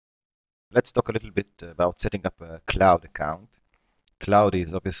Let's talk a little bit about setting up a cloud account. Cloud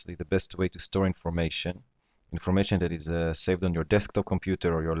is obviously the best way to store information that is saved on your desktop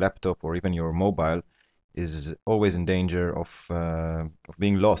computer or your laptop or even your mobile is always in danger of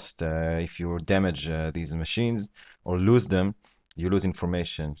being lost. If you damage these machines or lose them, you lose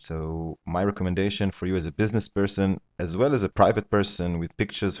information. So my recommendation for you as a business person, as well as a private person with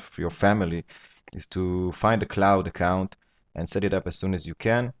pictures for your family, is to find a cloud account and set it up as soon as you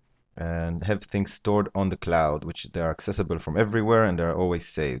can and have things stored on the cloud, which they are accessible from everywhere and they're always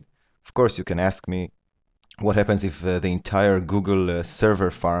saved. Of course, you can ask me what happens if the entire Google server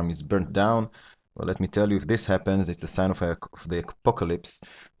farm is burnt down. Well, let me tell you, if this happens, it's a sign of the apocalypse.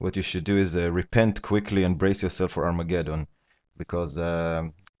 What you should do is repent quickly and brace yourself for Armageddon, because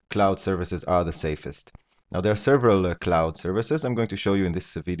cloud services are the safest. Now, there are several cloud services. I'm going to show you in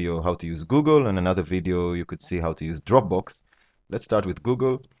this video how to use Google, and another video you could see how to use Dropbox. Let's start with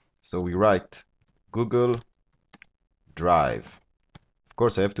Google. So we write Google Drive. Of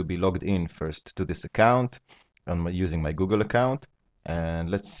course, I have to be logged in first to this account. I'm using my Google account.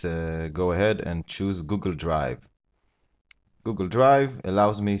 And let's go ahead and choose Google Drive. Google Drive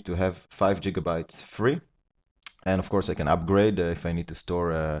allows me to have 5 gigabytes free. And of course, I can upgrade if I need to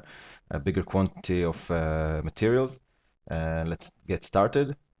store a bigger quantity of materials. Let's get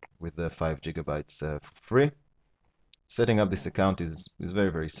started with the 5 gigabytes for free. Setting up this account is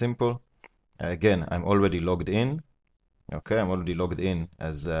very, very simple. Again, I'm already logged in. Okay, I'm already logged in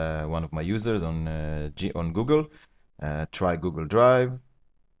as one of my users on Google. Try Google Drive.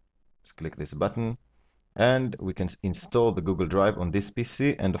 Let's click this button. And we can install the Google Drive on this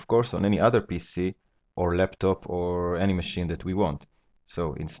PC and of course on any other PC or laptop or any machine that we want.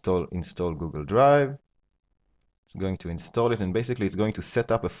 So install Google Drive. It's going to install it and basically it's going to set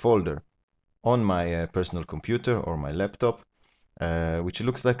up a folder on my personal computer or my laptop, which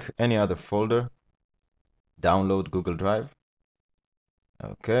looks like any other folder. Download Google Drive.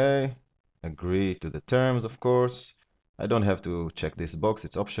 Okay, agree to the terms, of course. I don't have to check this box,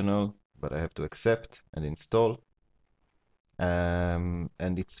 it's optional, but I have to accept and install. And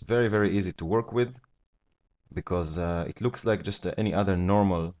it's very, very easy to work with because it looks like just any other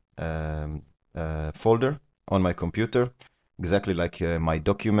normal folder on my computer, exactly like my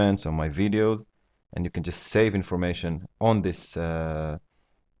documents or my videos, and you can just save information on this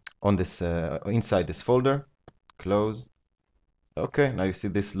inside this folder. Close. Okay, now you see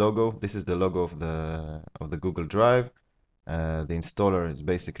this logo. This is the logo of the Google Drive. The installer is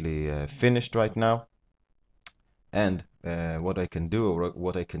basically finished right now. And what I can do or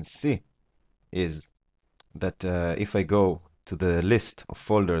what I can see is that if I go to the list of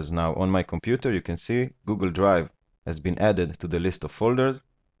folders now on my computer, you can see Google Drive has been added to the list of folders.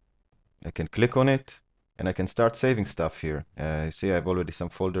 I can click on it and I can start saving stuff here. You see I've already some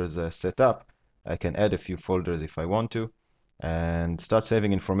folders set up. I can add a few folders if I want to and start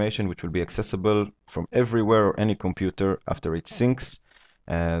saving information which will be accessible from everywhere or any computer after it syncs.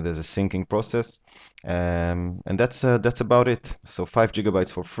 There's a syncing process, and that's about it. So 5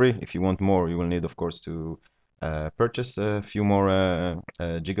 gigabytes for free. If you want more, you will need, of course, to purchase a few more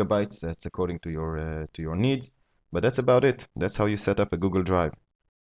gigabytes. That's according to your needs. But that's about it. That's how you set up a Google Drive.